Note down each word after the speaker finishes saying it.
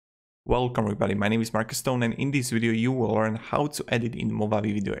Welcome everybody, my name is Marcus Stone and in this video you will learn how to edit in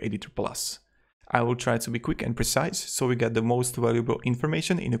Movavi Video Editor Plus. I will try to be quick and precise so we get the most valuable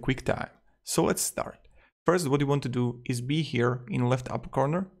information in a quick time. So let's start. First, what you want to do is be here in left upper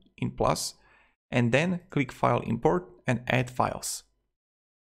corner in plus and then click File Import and Add Files.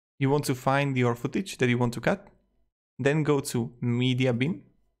 You want to find your footage that you want to cut, then go to Media Bin,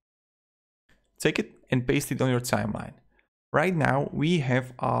 take it and paste it on your timeline. Right now we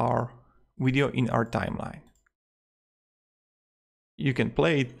have our video in our timeline. You can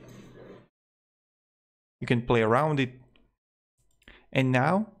play it, you can play around it, and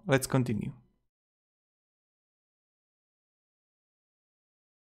now let's continue.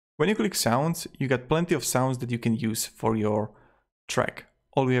 When you click sounds, you got plenty of sounds that you can use for your track.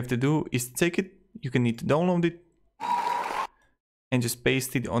 All you have to do is take it, you can need to download it, and just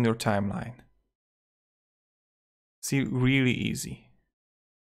paste it on your timeline. See, really easy.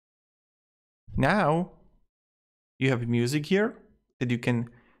 Now you have music here that you can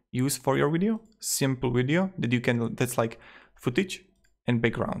use for your video, simple video that you can, that's like footage and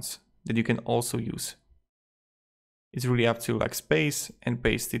backgrounds that you can also use. It's really up to like space and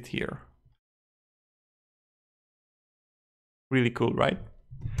paste it here. Really cool, right?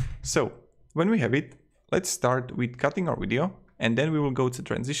 So when we have it, let's start with cutting our video and then we will go to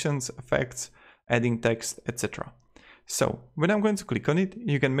transitions, effects, adding text, etc. So when I'm going to click on it,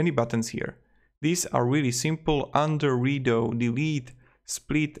 you get many buttons here. These are really simple: undo, redo, delete,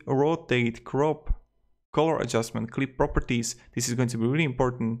 split, rotate, crop, color adjustment, clip properties. This is going to be really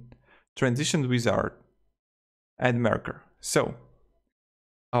important. Transition wizard, add marker. So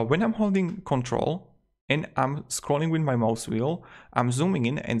when I'm holding Control and I'm scrolling with my mouse wheel, I'm zooming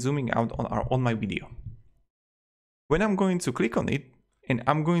in and zooming out on my video. When I'm going to click on it and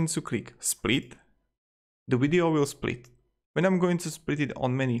I'm going to click split, the video will split. When I'm going to split it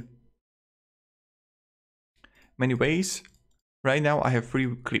on many ways, right now I have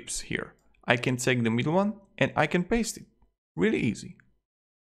 3 clips here. I can take the middle one and I can paste it. Really easy.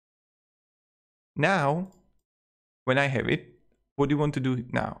 Now, when I have it, what do you want to do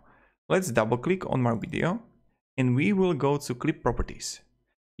now? Let's double click on my video and we will go to clip properties.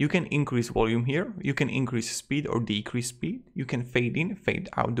 You can increase volume here, you can increase speed or decrease speed, you can fade in, fade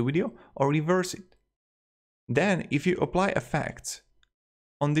out the video or reverse it. Then if you apply effects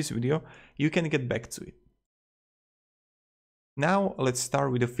on this video, you can get back to it. Now let's start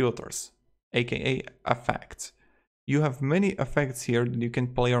with the filters, aka effects. You have many effects here that you can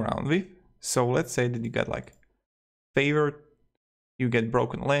play around with. So let's say that you got like favorite, you get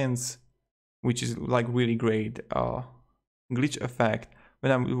broken lens, which is like really great, glitch effect.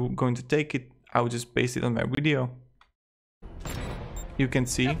 When I'm going to take it, I'll just paste it on my video. You can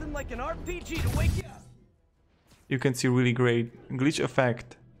see. Nothing like an RPG to wake you up. You can see really great glitch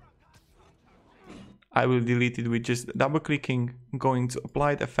effect. I will delete it with just double clicking, going to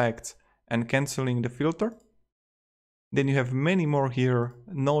applied effects and cancelling the filter. Then you have many more here.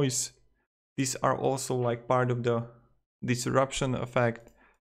 Noise. These are also like part of the disruption effect.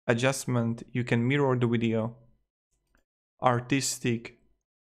 Adjustment. You can mirror the video. Artistic.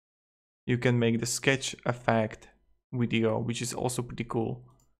 You can make the sketch effect video, which is also pretty cool.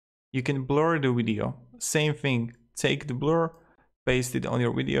 You can blur the video. Same thing. Take the blur, paste it on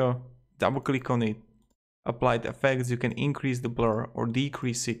your video, double click on it, apply the effects. You can increase the blur or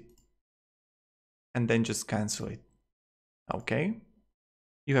decrease it, and then just cancel it. Okay.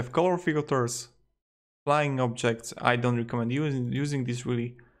 You have color filters, flying objects. I don't recommend using this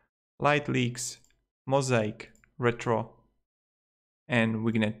really. Light leaks, mosaic, retro, and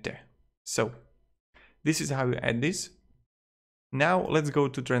vignette. So this is how you add this. Now let's go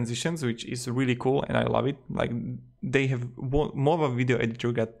to transitions, which is really cool and I love it. Like they have Movavi Video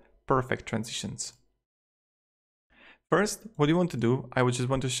Editor got perfect transitions. First, what you want to do, I would just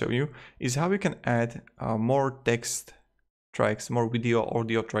want to show you, is how you can add more text tracks, more video,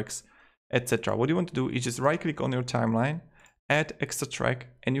 audio tracks, etc. What you want to do is just right click on your timeline, add extra track,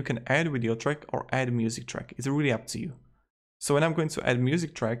 and you can add video track or add music track. It's really up to you. So when I'm going to add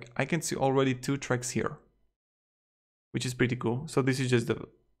music track, I can see already 2 tracks here, which is pretty cool. So this is just the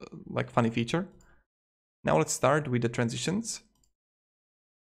like funny feature. Now let's start with the transitions.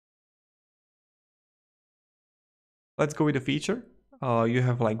 Let's go with the feature. You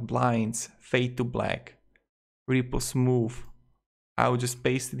have like blinds, fade to black, ripple smooth. I'll just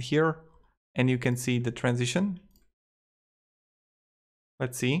paste it here and you can see the transition.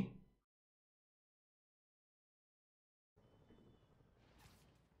 Let's see.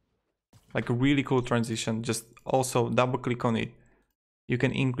 Like a really cool transition. Just also double click on it. You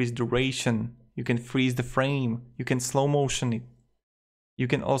can increase duration. You can freeze the frame. You can slow motion it. You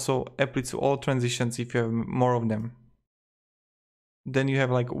can also apply to all transitions if you have more of them. Then you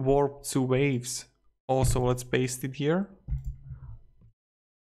have like warp to waves. Also, let's paste it here.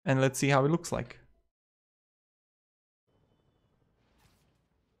 And let's see how it looks like.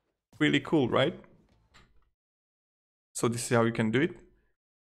 Really cool, right? So this is how you can do it.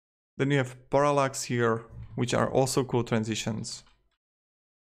 Then you have parallax here, which are also cool transitions.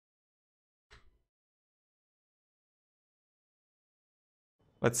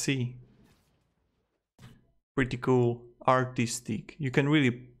 Let's see. Pretty cool, artistic. You can really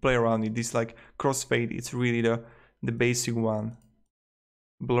play around it. This like crossfade, it's really the basic one.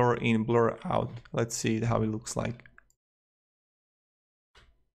 Blur in, blur out. Let's see how it looks like.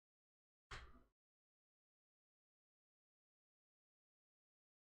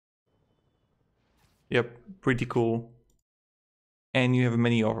 Yep, pretty cool. And you have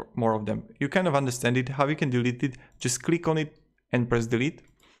many more of them. You kind of understand it. How you can delete it, just click on it and press delete.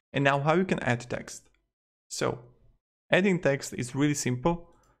 And now how you can add text. So adding text is really simple.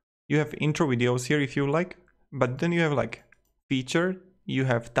 You have intro videos here if you like, but then you have like feature, you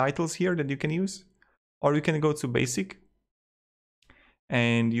have titles here that you can use, or you can go to basic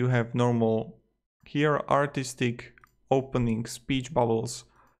and you have normal here, artistic, opening, speech bubbles,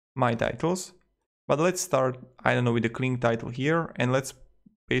 my titles. But let's start, I don't know, with the clean title here, and let's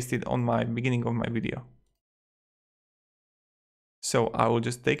paste it on my beginning of my video. So I will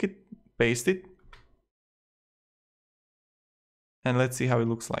just take it, paste it, and let's see how it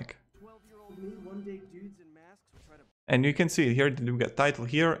looks like. And you can see it here that we got title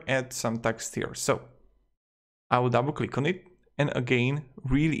here, add some text here. So I will double click on it, and again,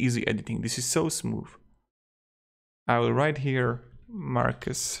 really easy editing. This is so smooth. I will write here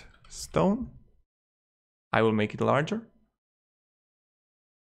Marcus Stone. I will make it larger.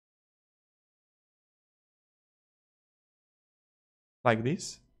 Like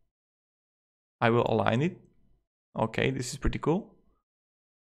this. I will align it. Okay, this is pretty cool.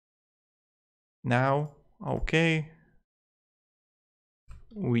 Now, okay.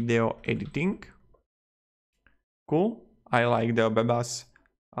 Video editing. Cool. I like the Bebas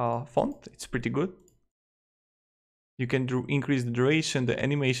font. It's pretty good. You can increase the duration, the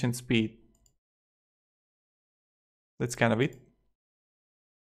animation speed. That's kind of it.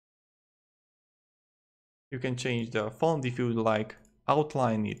 You can change the font if you would like,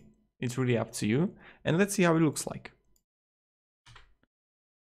 outline it. It's really up to you. And let's see how it looks like.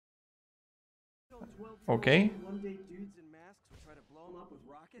 Okay.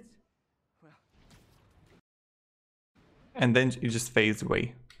 And then it just fades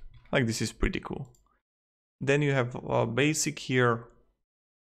away. Like, this is pretty cool. Then you have basic here.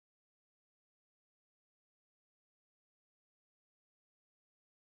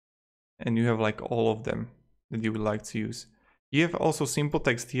 And you have like all of them that you would like to use. You have also simple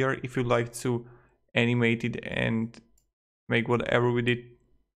text here if you like to animate it and make whatever with it.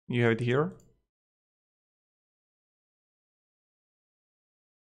 You have it here.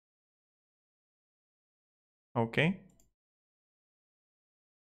 Okay.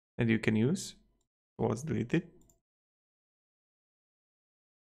 That you can use. So let's delete it.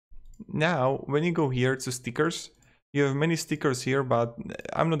 Now, when you go here to stickers, you have many stickers here, but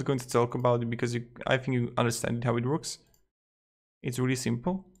I'm not going to talk about it because I think you understand how it works. It's really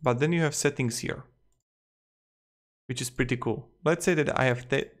simple, but then you have settings here, which is pretty cool. Let's say that I have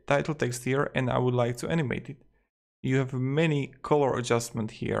title text here and I would like to animate it. You have many color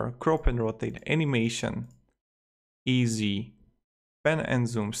adjustment here, crop and rotate, animation, easy, pen and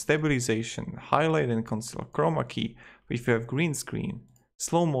zoom, stabilization, highlight and conceal, chroma key, if you have green screen,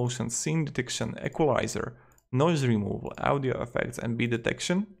 slow motion, scene detection, equalizer, noise removal, audio effects, and beat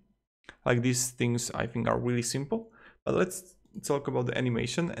detection. Like, these things I think are really simple, but let's talk about the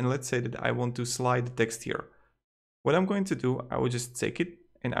animation. And let's say that I want to slide the text here. What I'm going to do, I will just take it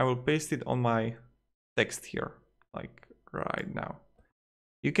and I will paste it on my text here, like right now.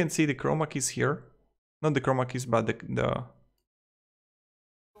 You can see the chroma keys here, not the chroma keys, but the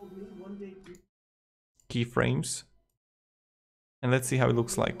keyframes. And let's see how it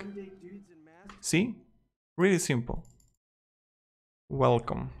looks like. See? Really simple.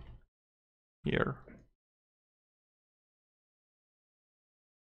 Welcome here.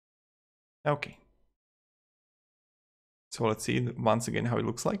 Okay. So let's see once again how it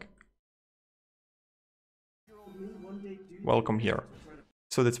looks like. Welcome here.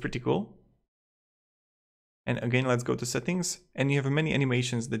 So that's pretty cool. And again, let's go to settings, and you have many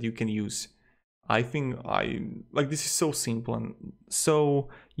animations that you can use. I think this is so simple and so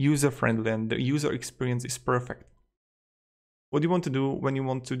user-friendly, and the user experience is perfect. What you want to do when you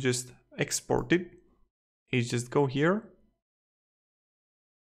want to just export it is just go here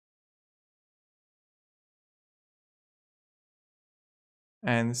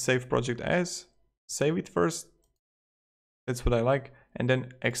and save project as, save it first. That's what I like. And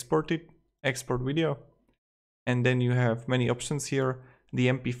then export it, export video. And then you have many options here. The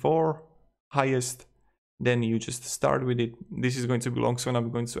MP4 highest, then you just start with it. This is going to be long, so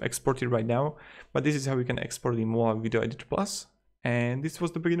I'm going to export it right now. But this is how you can export in Movavi Video Editor Plus. And this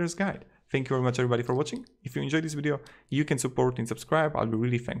was the beginner's guide. Thank you very much everybody for watching. If you enjoyed this video, you can support and subscribe. I'll be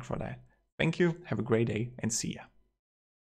really thankful for that. Thank you, have a great day, and see ya.